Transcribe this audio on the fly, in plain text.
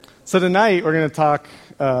So tonight we're going to talk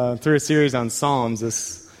through a series on Psalms.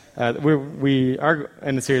 We are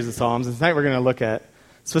in a series of Psalms, and tonight we're going to look at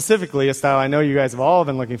specifically a style I know you guys have all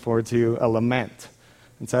been looking forward to, a lament.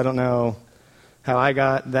 And so I don't know how I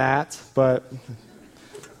got that, but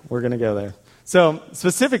we're going to go there. So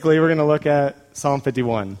specifically, we're going to look at Psalm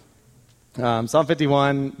 51. Psalm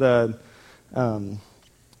 51, the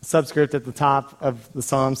subscript at the top of the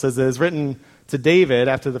psalm says it is written to David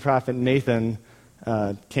after the prophet Nathan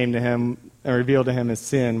came to him and revealed to him his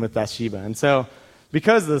sin with Bathsheba. And so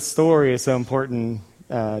because the story is so important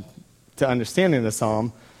to understanding the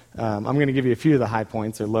psalm, I'm going to give you a few of the high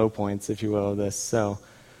points or low points, if you will, of this. So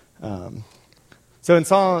in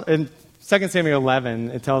 2 Samuel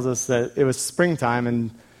 11, it tells us that it was springtime,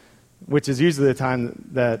 and which is usually the time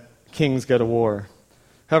that kings go to war.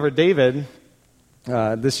 However, David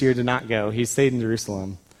this year did not go. He stayed in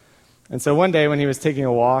Jerusalem. And so one day when he was taking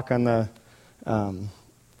a walk on the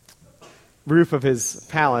roof of his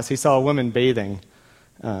palace, he saw a woman bathing.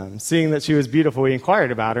 Seeing that she was beautiful, he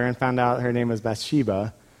inquired about her and found out her name was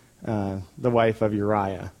Bathsheba, the wife of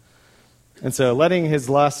Uriah. And so letting his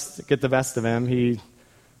lust get the best of him, he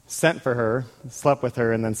sent for her, slept with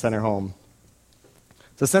her, and then sent her home.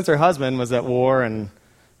 So since her husband was at war and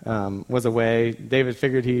was away, David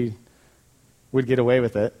figured he would get away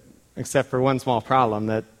with it, except for one small problem,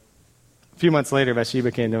 that a few months later,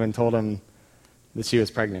 Bathsheba came to him and told him that she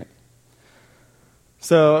was pregnant.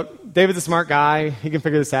 So David's a smart guy. He can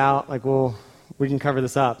figure this out. We can cover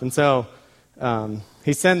this up. And so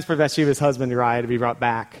he sends for Bathsheba's husband, Uriah, to be brought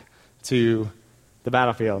back to the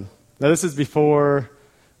battlefield. Now, this is before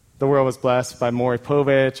the world was blessed by Maury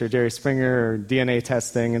Povich or Jerry Springer or DNA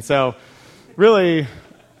testing. And so really,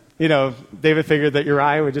 David figured that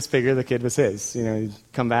Uriah would just figure the kid was his. He'd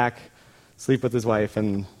come back, sleep with his wife,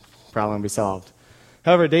 and problem would be solved.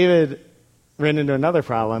 However, David ran into another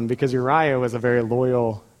problem because Uriah was a very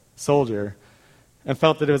loyal soldier and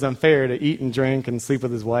felt that it was unfair to eat and drink and sleep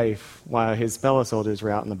with his wife while his fellow soldiers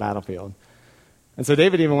were out in the battlefield. And so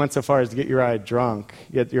David even went so far as to get Uriah drunk,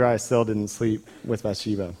 yet Uriah still didn't sleep with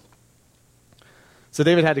Bathsheba. So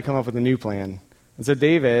David had to come up with a new plan. And so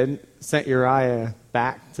David sent Uriah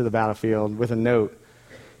back to the battlefield with a note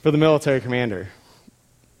for the military commander.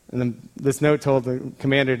 And then this note told the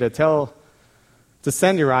commander to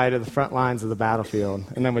send Uriah to the front lines of the battlefield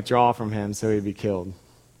and then withdraw from him so he'd be killed.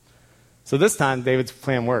 So this time, David's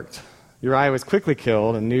plan worked. Uriah was quickly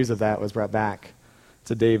killed, and news of that was brought back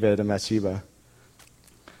to David and Bathsheba.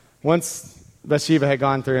 Once Bathsheba had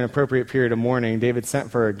gone through an appropriate period of mourning, David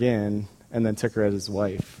sent for her again and then took her as his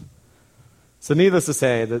wife. So needless to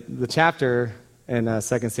say, the chapter in 2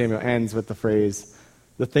 Samuel ends with the phrase,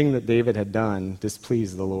 "The thing that David had done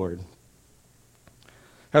displeased the Lord."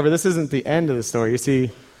 However, this isn't the end of the story. You see,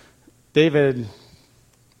 the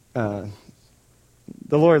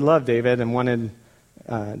Lord loved David and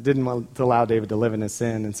didn't want to allow David to live in his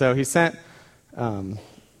sin. And so he sent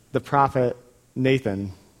the prophet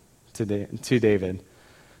Nathan to David.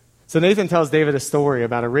 So Nathan tells David a story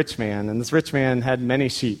about a rich man, and this rich man had many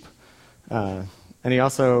sheep. And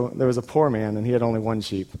there was a poor man, and he had only one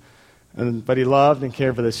sheep. But he loved and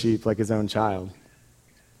cared for the sheep like his own child.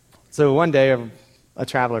 So one day, a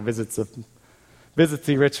traveler visits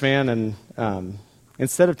the rich man, and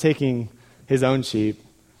instead of taking his own sheep,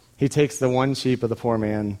 he takes the one sheep of the poor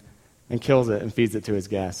man and kills it and feeds it to his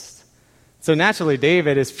guests. So naturally,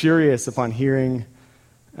 David is furious upon hearing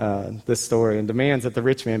this story and demands that the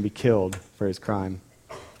rich man be killed for his crime.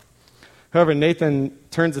 However, Nathan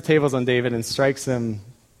turns the tables on David and strikes him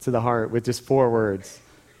to the heart with just 4 words.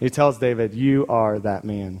 He tells David, "You are that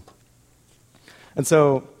man." And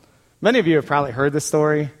so many of you have probably heard this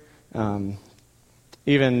story.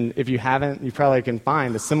 Even if you haven't, you probably can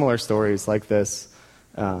find similar stories like this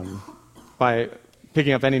by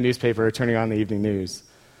picking up any newspaper or turning on the evening news.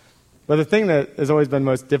 But the thing that has always been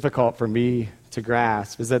most difficult for me to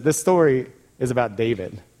grasp is that this story is about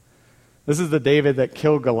David. This is the David that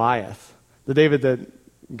killed Goliath, the David that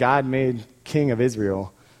God made king of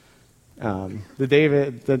Israel, the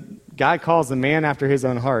David that God calls the man after his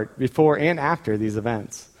own heart before and after these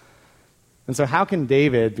events. And so how can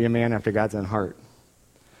David be a man after God's own heart?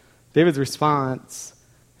 David's response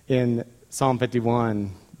in Psalm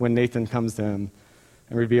 51, when Nathan comes to him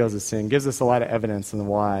and reveals his sin, gives us a lot of evidence on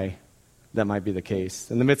why that might be the case.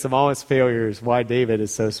 In the midst of all his failures, why David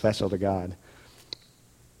is so special to God.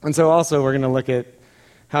 And so also we're going to look at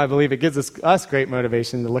how I believe it gives us great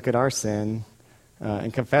motivation to look at our sin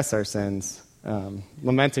and confess our sins,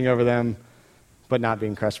 lamenting over them, but not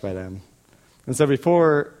being crushed by them. And so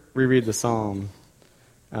before we read the psalm,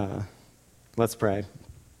 let's pray.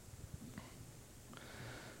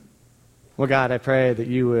 Well, God, I pray that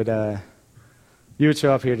you would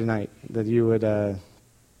show up here tonight, that you would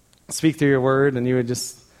speak through your word, and you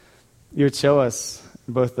would show us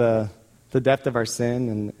both the depth of our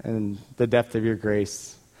sin and the depth of your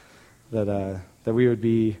grace, that we would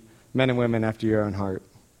be men and women after your own heart,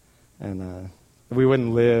 and that we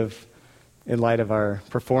wouldn't live in light of our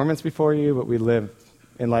performance before you, but we live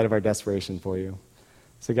in light of our desperation for you.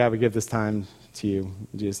 So God, we give this time to you.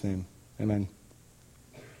 In Jesus' name, amen.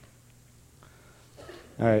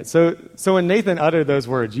 All right, so when Nathan uttered those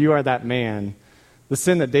words, "You are that man," the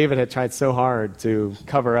sin that David had tried so hard to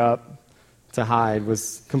cover up, to hide,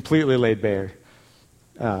 was completely laid bare.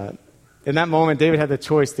 In that moment, David had the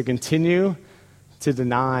choice to continue to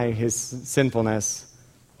deny his sinfulness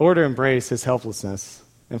or to embrace his helplessness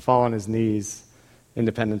and fall on his knees in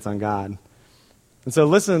dependence on God. And so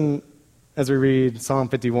listen as we read Psalm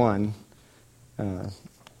 51,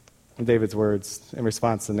 David's words in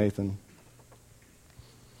response to Nathan.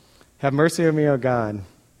 "Have mercy on me, O God,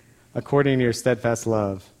 according to your steadfast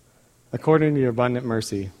love. According to your abundant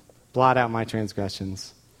mercy, blot out my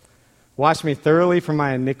transgressions. Wash me thoroughly from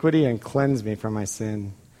my iniquity and cleanse me from my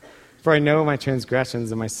sin. For I know my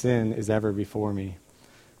transgressions and my sin is ever before me.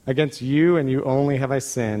 Against you and you only have I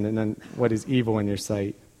sinned and done what is evil in your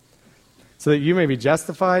sight, so that you may be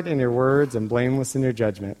justified in your words and blameless in your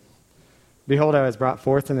judgment. Behold, I was brought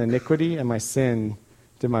forth in iniquity, and in sin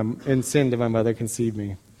did my mother conceive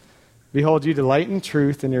me. Behold, you delight in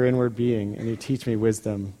truth in your inward being, and you teach me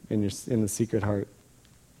wisdom in the secret heart.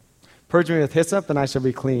 Purge me with hyssop, and I shall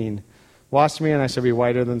be clean. Wash me, and I shall be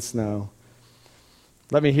whiter than snow.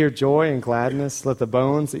 Let me hear joy and gladness. Let the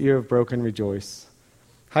bones that you have broken rejoice.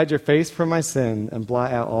 Hide your face from my sin, and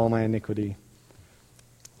blot out all my iniquity.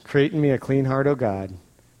 Create in me a clean heart, O God,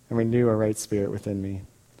 and renew a right spirit within me.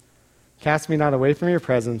 Cast me not away from your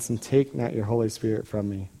presence, and take not your Holy Spirit from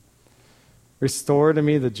me. Restore to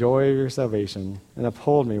me the joy of your salvation, and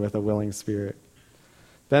uphold me with a willing spirit.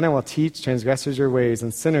 Then I will teach transgressors your ways,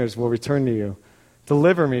 and sinners will return to you.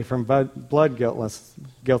 Deliver me from blood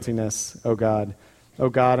guiltiness, O God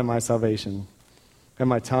of my salvation. And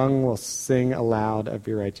my tongue will sing aloud of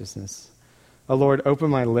your righteousness. O Lord,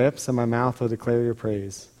 open my lips, and my mouth will declare your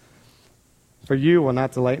praise. For you will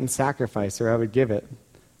not delight in sacrifice, or I would give it.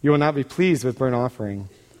 You will not be pleased with burnt offering.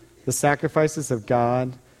 The sacrifices of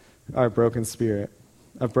God are a broken spirit.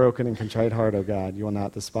 A broken and contrite heart, O God, you will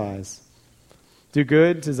not despise. Do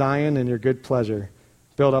good to Zion in your good pleasure.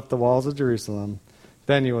 Build up the walls of Jerusalem.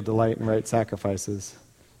 Then you will delight in right sacrifices.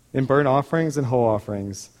 In burnt offerings and whole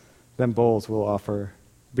offerings, then bulls will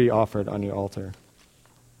be offered on your altar.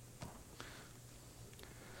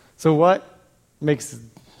 So what makes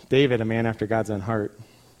David a man after God's own heart?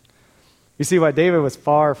 You see, while David was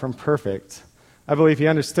far from perfect, I believe he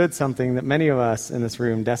understood something that many of us in this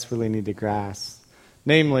room desperately need to grasp,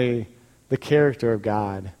 namely the character of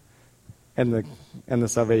God and the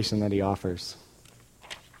salvation that he offers.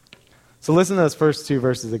 So listen to those first two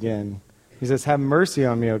verses again. He says, "Have mercy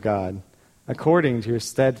on me, O God, according to your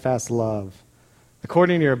steadfast love.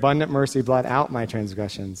 According to your abundant mercy, blot out my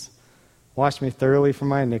transgressions. Wash me thoroughly from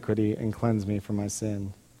my iniquity and cleanse me from my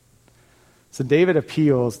sin." So David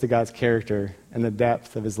appeals to God's character and the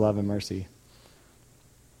depth of his love and mercy.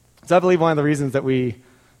 So I believe one of the reasons that we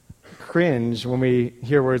cringe when we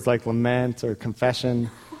hear words like lament or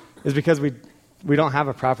confession is because we don't have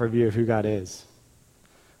a proper view of who God is.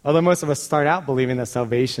 Although most of us start out believing that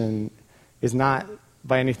salvation is not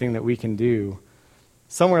by anything that we can do,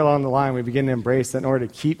 somewhere along the line we begin to embrace that in order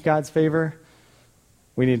to keep God's favor,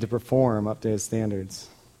 we need to perform up to his standards.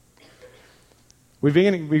 We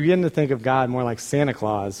begin to think of God more like Santa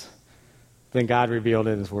Claus than God revealed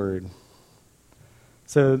in his word.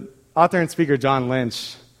 So author and speaker John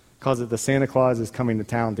Lynch calls it the Santa Claus is coming to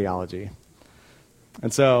town theology.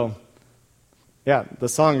 And so, the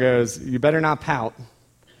song goes, you better not pout,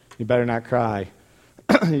 you better not cry,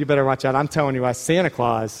 you better watch out. I'm telling you why Santa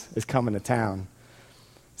Claus is coming to town.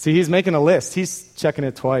 See, he's making a list. He's checking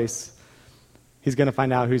it twice. He's going to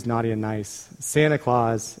find out who's naughty and nice. Santa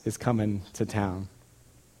Claus is coming to town.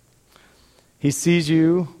 He sees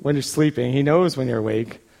you when you're sleeping. He knows when you're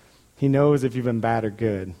awake. He knows if you've been bad or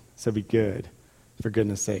good. So be good, for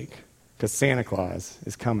goodness sake, because Santa Claus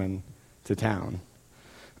is coming to town.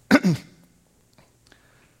 You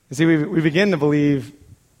see, we begin to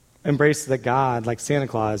embrace that God, like Santa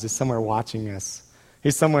Claus, is somewhere watching us.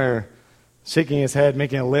 He's somewhere shaking his head,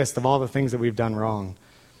 making a list of all the things that we've done wrong.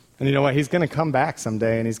 And you know what? He's going to come back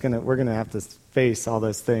someday, and we're going to have to face all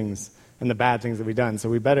those things and the bad things that we've done. So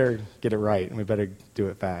we better get it right, and we better do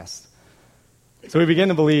it fast. So we begin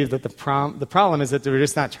to believe that the problem is that we're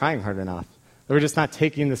just not trying hard enough, That we're just not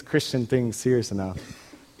taking this Christian thing serious enough.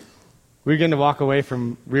 We begin to walk away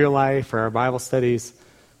from real life or our Bible studies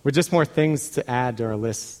with just more things to add to our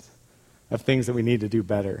list of things that we need to do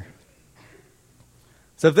better.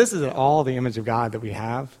 So if this is at all the image of God that we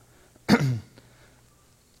have, then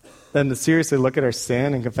to seriously look at our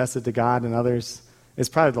sin and confess it to God and others is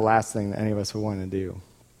probably the last thing that any of us would want to do.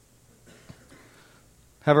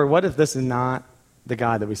 However, what if this is not the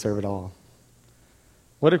God that we serve at all?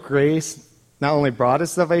 What if grace not only brought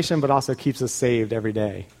us salvation, but also keeps us saved every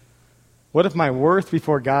day? What if my worth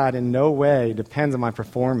before God in no way depends on my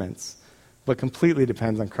performance, but completely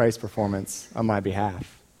depends on Christ's performance on my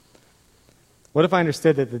behalf? What if I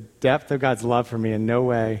understood that the depth of God's love for me in no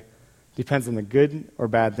way depends on the good or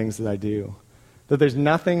bad things that I do? That there's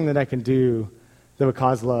nothing that I can do that would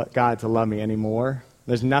cause God to love me any more.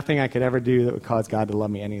 There's nothing I could ever do that would cause God to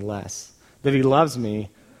love me any less. That he loves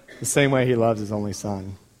me the same way he loves his only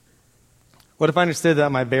son. What if I understood that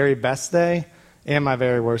on my very best day and my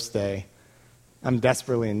very worst day, I'm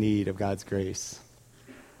desperately in need of God's grace?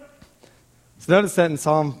 So notice that in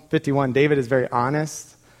Psalm 51, David is very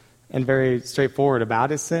honest and very straightforward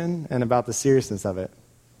about his sin and about the seriousness of it.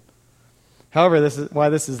 However, this is why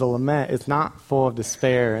this is a lament. It's not full of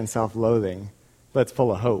despair and self-loathing, but it's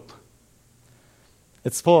full of hope.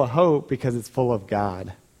 It's full of hope because it's full of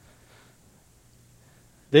God.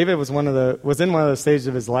 David was in one of those stages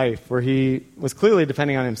of his life where he was clearly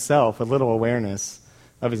depending on himself with little awareness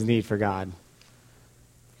of his need for God.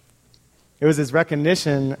 It was his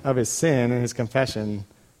recognition of his sin and his confession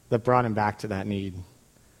that brought him back to that need.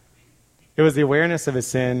 It was the awareness of his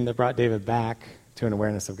sin that brought David back to an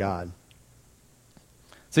awareness of God.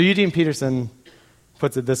 So Eugene Peterson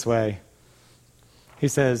puts it this way. He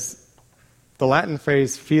says, the Latin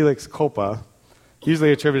phrase felix culpa,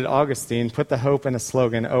 usually attributed to Augustine, put the hope in a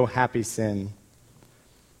slogan, "Oh, happy sin."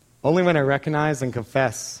 Only when I recognize and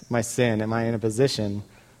confess my sin am I in a position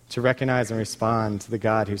to recognize and respond to the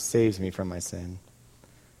God who saves me from my sin.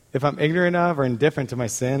 If I'm ignorant of or indifferent to my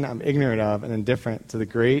sin, I'm ignorant of and indifferent to the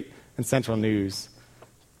great and central news: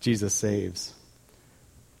 Jesus saves.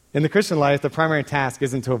 In the Christian life, the primary task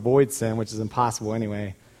isn't to avoid sin, which is impossible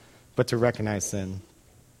anyway, but to recognize sin.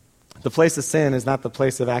 The place of sin is not the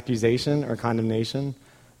place of accusation or condemnation,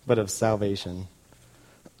 but of salvation.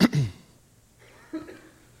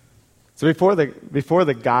 So before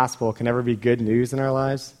the gospel can ever be good news in our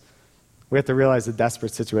lives, we have to realize the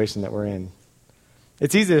desperate situation that we're in.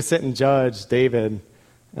 It's easy to sit and judge David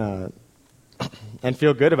and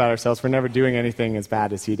feel good about ourselves for never doing anything as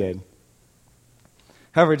bad as he did.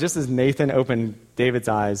 However, just as Nathan opened David's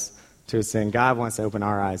eyes to his sin, God wants to open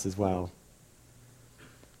our eyes as well.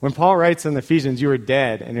 When Paul writes in Ephesians, you are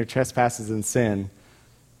dead in your trespasses and sin,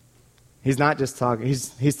 he's not just talking,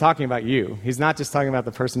 he's talking about you. He's not just talking about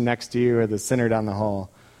the person next to you or the sinner down the hall,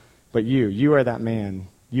 but you. You are that man.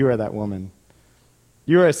 You are that woman.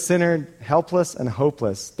 You are a sinner, helpless and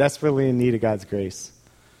hopeless, desperately in need of God's grace.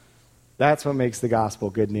 That's what makes the gospel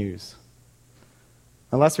good news.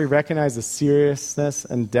 Unless we recognize the seriousness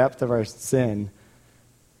and depth of our sin,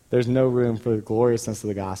 there's no room for the gloriousness of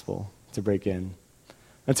the gospel to break in.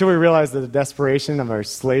 Until we realize that the desperation of our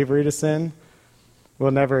slavery to sin,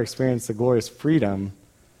 we'll never experience the glorious freedom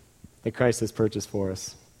that Christ has purchased for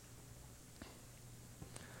us.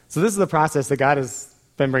 So this is the process that God has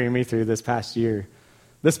been bringing me through this past year.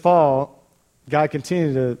 This fall, God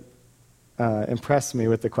continued to impress me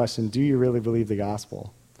with the question, do you really believe the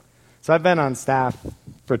gospel? So I've been on staff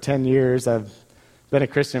for 10 years. I've been a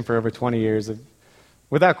Christian for over 20 years.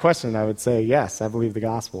 Without question, I would say, yes, I believe the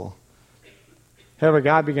gospel. However,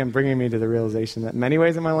 God began bringing me to the realization that in many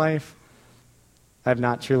ways in my life, I have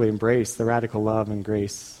not truly embraced the radical love and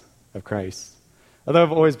grace of Christ. Although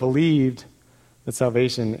I've always believed that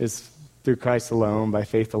salvation is through Christ alone, by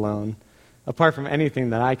faith alone, apart from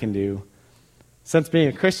anything that I can do, since being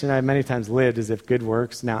a Christian, I've many times lived as if good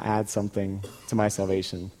works now add something to my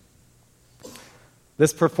salvation.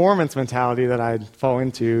 This performance mentality that I fall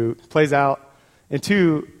into plays out in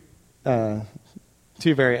two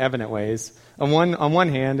very evident ways. On one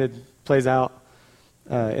hand, it plays out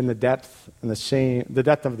in the depth and the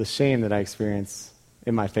depth of the shame that I experience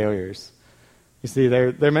in my failures. You see,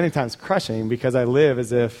 they're many times crushing because I live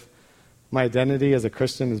as if my identity as a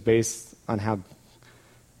Christian is based on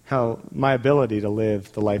how my ability to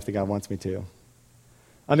live the life that God wants me to.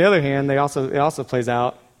 On the other hand, it also plays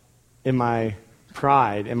out in my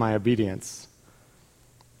pride, in my obedience,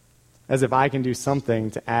 as if I can do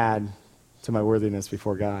something to add to my worthiness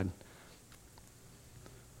before God.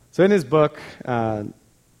 So in his book,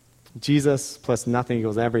 Jesus plus Nothing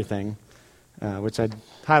Equals Everything, which I'd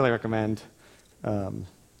highly recommend to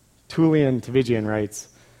Tullian Tavigian writes,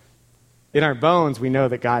 "In our bones, we know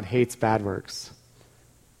that God hates bad works.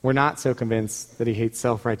 We're not so convinced that he hates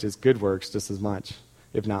self-righteous good works just as much,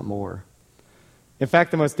 if not more. In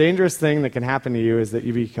fact, the most dangerous thing that can happen to you is that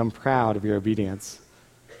you become proud of your obedience.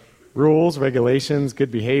 Rules, regulations,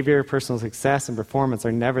 good behavior, personal success, and performance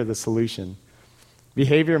are never the solution.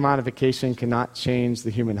 Behavior modification cannot change the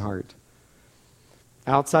human heart.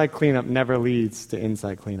 Outside cleanup never leads to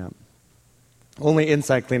inside cleanup. Only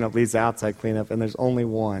inside cleanup leads to outside cleanup, and there's only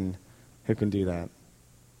one who can do that."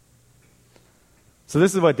 So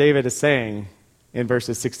this is what David is saying in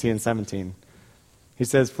verses 16 and 17. He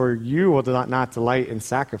says, "For you will not delight in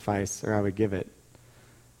sacrifice, or I would give it.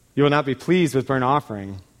 You will not be pleased with burnt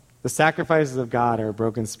offering. The sacrifices of God are a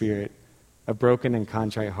broken spirit, a broken and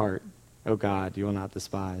contrite heart. O God, you will not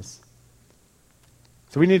despise."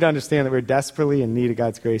 So we need to understand that we're desperately in need of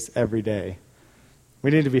God's grace every day.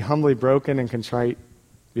 We need to be humbly broken and contrite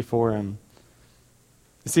before him.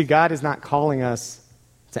 You see, God is not calling us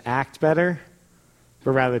to act better,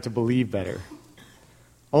 but rather to believe better.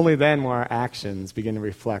 Only then will our actions begin to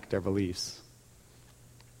reflect our beliefs.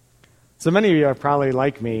 So many of you are probably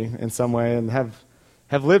like me in some way and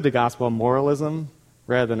have lived a gospel of moralism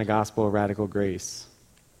rather than a gospel of radical grace.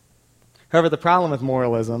 However, the problem with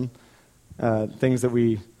moralism, things that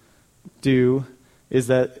we do, is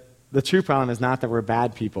that the true problem is not that we're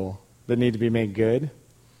bad people that need to be made good.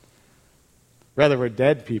 Rather, we're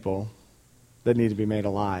dead people that need to be made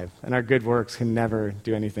alive, and our good works can never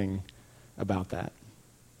do anything about that.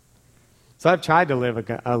 So I've tried to live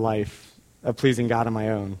a life of pleasing God on my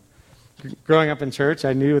own. Growing up in church,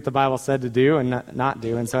 I knew what the Bible said to do and not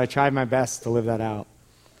do, and so I tried my best to live that out.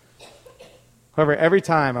 However, every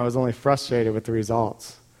time I was only frustrated with the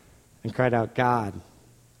results and cried out, "God,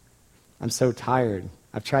 I'm so tired.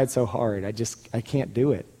 I've tried so hard. I can't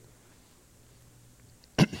do it."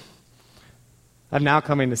 I'm now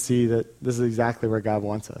coming to see that this is exactly where God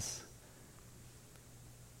wants us.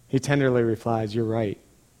 He tenderly replies, "You're right.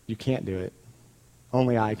 You can't do it.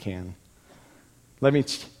 Only I can. Let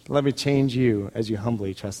me change you as you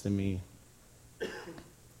humbly trust in me."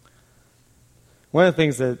 One of the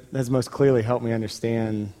things that has most clearly helped me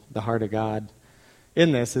understand the heart of God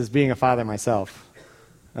in this is being a father myself.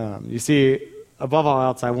 You see, above all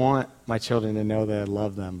else, I want my children to know that I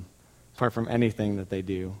love them, apart from anything that they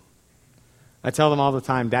do. I tell them all the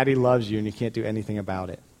time, "Daddy loves you and you can't do anything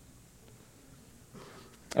about it."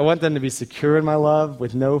 I want them to be secure in my love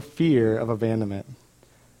with no fear of abandonment.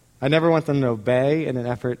 I never want them to obey in an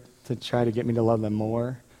effort to try to get me to love them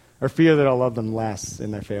more, or fear that I'll love them less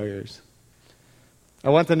in their failures. I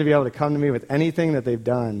want them to be able to come to me with anything that they've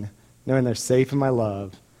done, knowing they're safe in my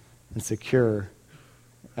love and secure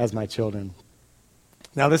as my children.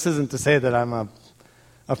 Now, this isn't to say that I'm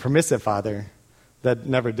a permissive father that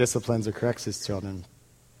never disciplines or corrects his children.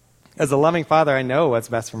 As a loving father, I know what's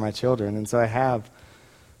best for my children, and so I have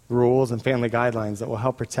rules and family guidelines that will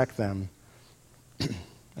help protect them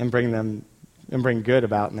and bring good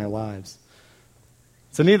about in their lives.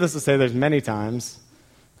 So needless to say, there's many times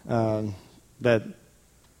that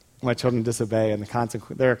my children disobey, and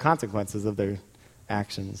there are consequences of their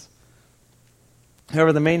actions.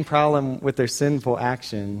 However, the main problem with their sinful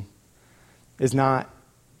action is not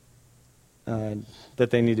that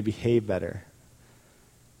they need to behave better,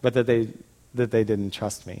 but that they didn't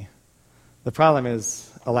trust me. The problem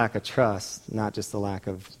is a lack of trust, not just a lack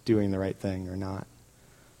of doing the right thing or not.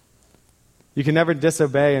 You can never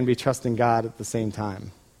disobey and be trusting God at the same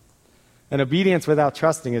time. And obedience without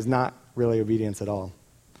trusting is not really obedience at all.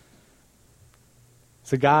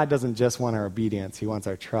 So God doesn't just want our obedience, he wants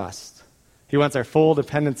our trust. He wants our full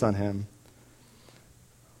dependence on him.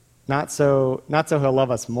 Not so he'll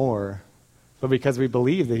love us more, but because we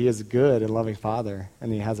believe that he is a good and loving Father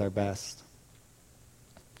and he has our best.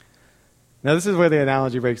 Now this is where the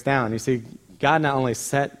analogy breaks down. You see, God not only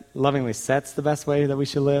lovingly sets the best way that we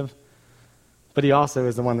should live, but he also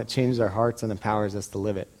is the one that changes our hearts and empowers us to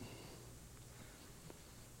live it.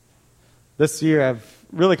 This year I've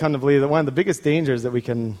really come to believe that one of the biggest dangers that we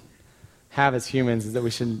can have as humans is that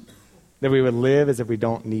we would live as if we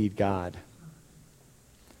don't need God.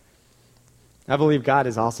 I believe God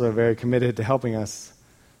is also very committed to helping us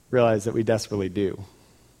realize that we desperately do.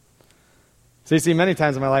 So you see, many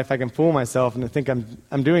times in my life I can fool myself and think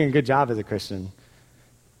I'm doing a good job as a Christian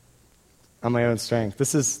on my own strength.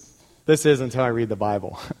 This is until I read the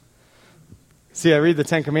Bible. See, I read the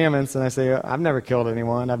Ten Commandments and I say, I've never killed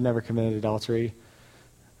anyone, I've never committed adultery.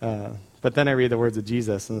 But then I read the words of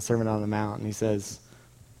Jesus in the Sermon on the Mount, and he says,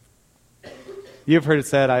 "You have heard it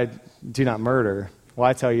said, I do not murder. Well,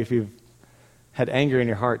 I tell you, if you've had anger in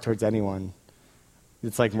your heart towards anyone,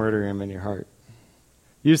 it's like murdering him in your heart.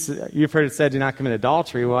 You've heard it said, do not commit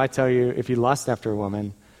adultery. Well, I tell you, if you lust after a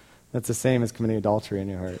woman, that's the same as committing adultery in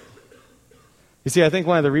your heart. You see, I think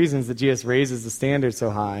one of the reasons that Jesus raises the standard so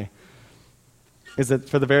high is that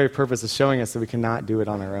for the very purpose of showing us that we cannot do it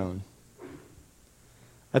on our own.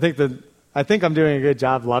 I think I'm doing a good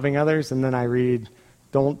job loving others, and then I read,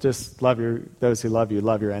 don't just love those who love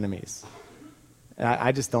your enemies. And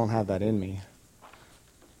I just don't have that in me.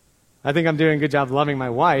 I think I'm doing a good job loving my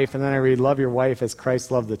wife, and then I read, love your wife as Christ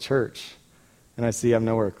loved the church. And I see I'm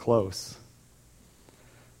nowhere close.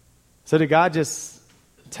 So did God just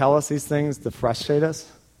tell us these things to frustrate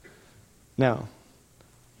us? No.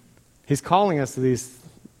 He's calling us to these.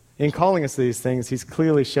 In calling us to these things, he's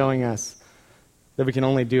clearly showing us that we can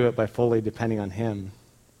only do it by fully depending on him.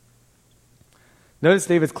 Notice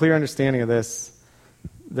David's clear understanding of this,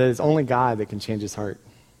 that it's only God that can change his heart.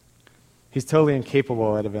 He's totally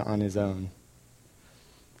incapable of it on his own.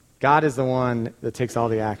 God is the one that takes all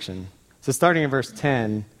the action. So starting in verse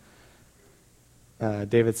 10,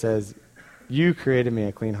 David says, you created me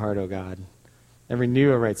a clean heart, O God, and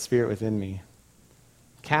renew a right spirit within me.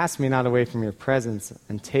 Cast me not away from your presence,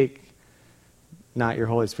 and take not your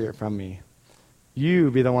Holy Spirit from me.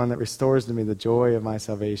 You be the one that restores to me the joy of my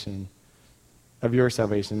salvation, of your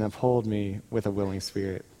salvation, and uphold me with a willing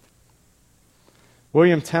spirit.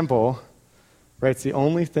 William Temple writes, the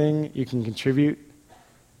only thing you can contribute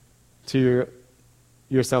to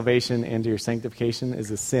your salvation and to your sanctification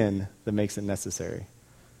is a sin that makes it necessary.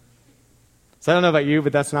 So I don't know about you,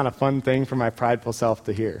 but that's not a fun thing for my prideful self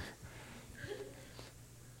to hear.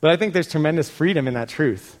 But I think there's tremendous freedom in that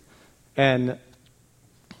truth. And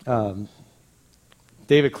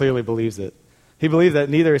David clearly believes it. He believes that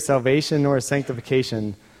neither his salvation nor his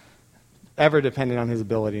sanctification ever depended on his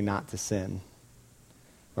ability not to sin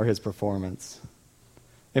or his performance.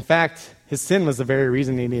 In fact, his sin was the very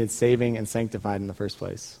reason he needed saving and sanctified in the first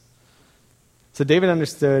place. So David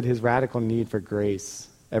understood his radical need for grace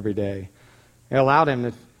every day. It allowed him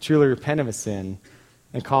to truly repent of his sin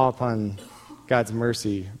and call upon God's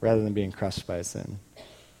mercy rather than being crushed by his sin.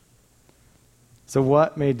 So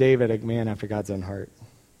what made David a man after God's own heart?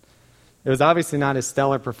 It was obviously not his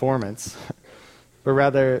stellar performance, but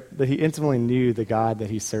rather that he intimately knew the God that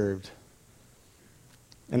he served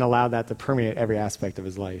and allowed that to permeate every aspect of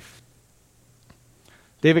his life.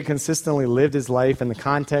 David consistently lived his life in the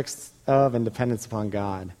context of and dependence upon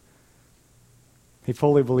God. He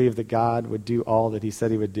fully believed that God would do all that he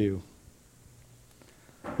said he would do.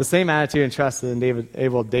 The same attitude and trust that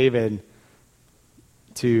enabled David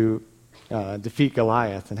to defeat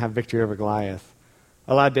Goliath and have victory over Goliath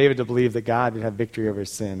allowed David to believe that God would have victory over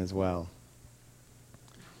sin as well.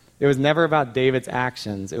 It was never about David's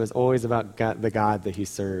actions. It was always about the God that he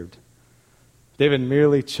served. David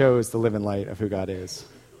merely chose to live in light of who God is.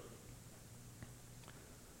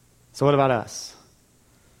 So what about us?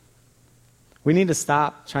 We need to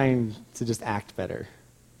stop trying to just act better.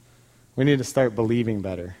 We need to start believing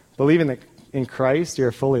better. Believing that in Christ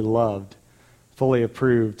you're fully loved, fully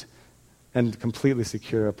approved, and completely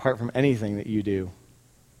secure apart from anything that you do.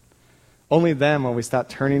 Only then will we stop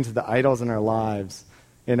turning to the idols in our lives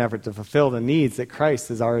in an effort to fulfill the needs that Christ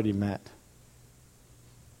has already met.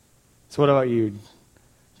 So what about you?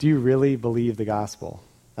 Do you really believe the gospel?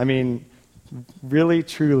 I mean, really,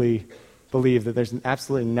 truly believe that there's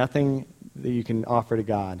absolutely nothing that you can offer to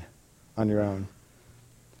God on your own?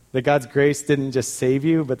 That God's grace didn't just save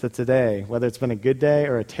you, but that today, whether it's been a good day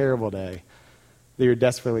or a terrible day, that you're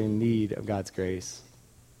desperately in need of God's grace.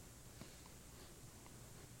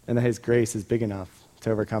 And that his grace is big enough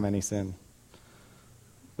to overcome any sin.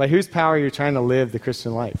 By whose power are you trying to live the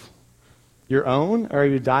Christian life? Your own, or are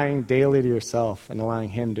you dying daily to yourself and allowing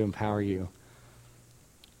him to empower you?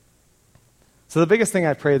 So the biggest thing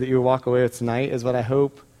I pray that you will walk away with tonight is what I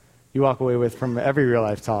hope you walk away with from every real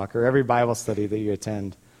life talk or every Bible study that you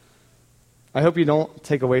attend. I hope you don't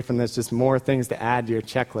take away from this just more things to add to your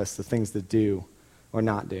checklist of things to do or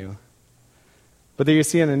not do. But that you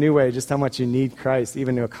see in a new way just how much you need Christ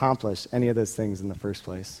even to accomplish any of those things in the first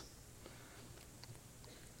place.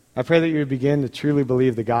 I pray that you would begin to truly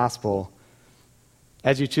believe the gospel.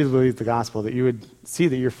 As you truly believe the gospel, that you would see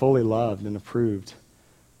that you're fully loved and approved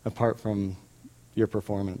apart from your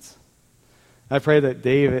performance. I pray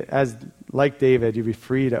that like David, you'd be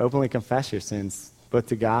free to openly confess your sins, both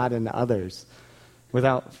to God and to others,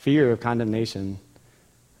 without fear of condemnation,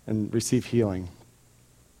 and receive healing.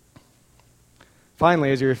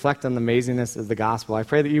 Finally, as you reflect on the amazingness of the gospel, I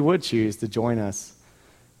pray that you would choose to join us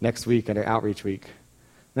next week at our Outreach Week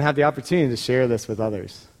and have the opportunity to share this with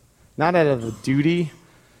others. Not out of a duty,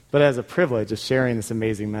 but as a privilege of sharing this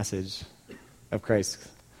amazing message of Christ's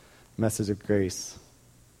message of grace.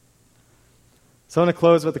 So I want to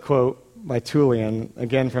close with a quote by Tullian,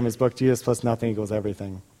 again from his book, Jesus Plus Nothing Equals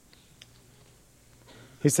Everything.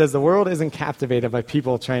 He says, the world isn't captivated by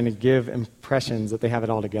people trying to give impressions that they have it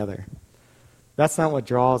all together. That's not what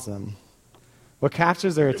draws them. What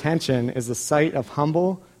captures their attention is the sight of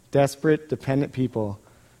humble, desperate, dependent people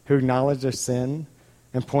who acknowledge their sin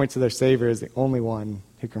and point to their Savior as the only one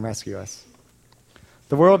who can rescue us.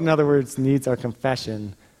 The world, in other words, needs our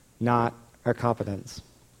confession, not our competence.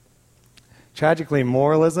 Tragically,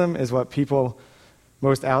 moralism is what people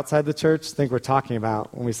most outside the church think we're talking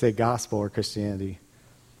about when we say gospel or Christianity.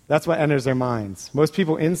 That's what enters their minds. Most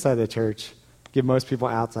people inside the church give most people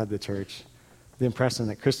outside the church the impression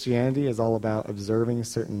that Christianity is all about observing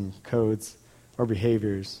certain codes or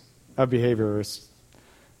behaviors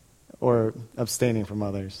or abstaining from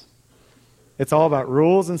others. It's all about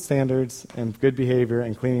rules and standards and good behavior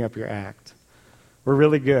and cleaning up your act. We're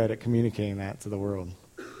really good at communicating that to the world.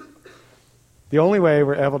 The only way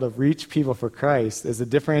we're able to reach people for Christ is to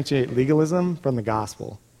differentiate legalism from the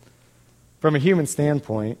gospel. From a human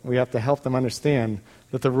standpoint, we have to help them understand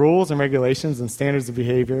that the rules and regulations and standards and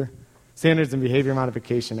behavior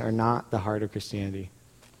modification are not the heart of Christianity.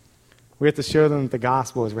 We have to show them that the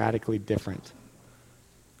gospel is radically different.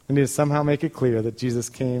 We need to somehow make it clear that Jesus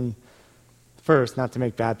came first not to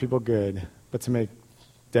make bad people good, but to make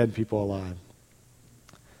dead people alive.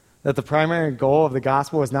 That the primary goal of the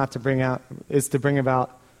gospel is to bring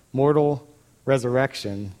about mortal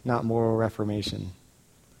resurrection, not moral reformation.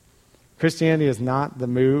 Christianity is not the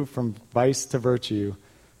move from vice to virtue,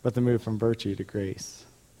 but the move from virtue to grace.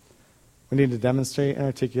 We need to demonstrate and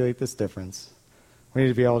articulate this difference. We need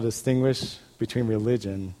to be able to distinguish between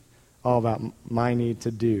religion, all about my need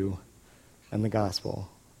to do, and the gospel,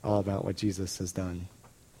 all about what Jesus has done.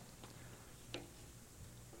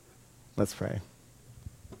 Let's pray.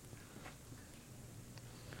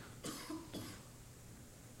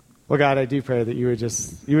 Well, God, I do pray that you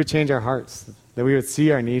would change our hearts, that we would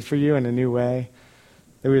see our need for you in a new way,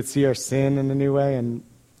 that we would see our sin in a new way, and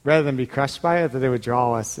rather than be crushed by it, that it would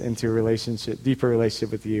draw us into a deeper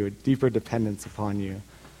relationship with you, a deeper dependence upon you.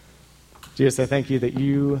 Jesus, I thank you that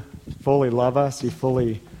you fully love us, you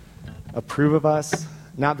fully approve of us,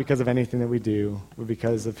 not because of anything that we do, but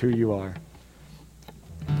because of who you are.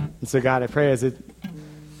 And so, God, I pray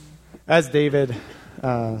as David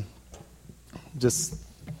just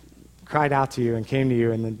cried out to you and came to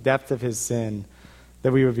you in the depth of his sin,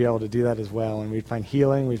 that we would be able to do that as well, and we'd find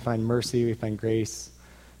healing, we'd find mercy, we'd find grace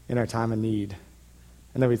in our time of need,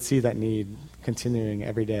 and that we'd see that need continuing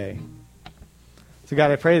every day. So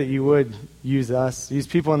God, I pray that you would use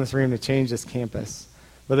people in this room to change this campus,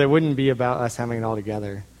 but it wouldn't be about us having it all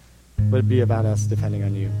together, but it'd be about us depending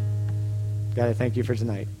on you. God, I thank you for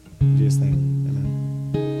tonight. In Jesus' name, amen.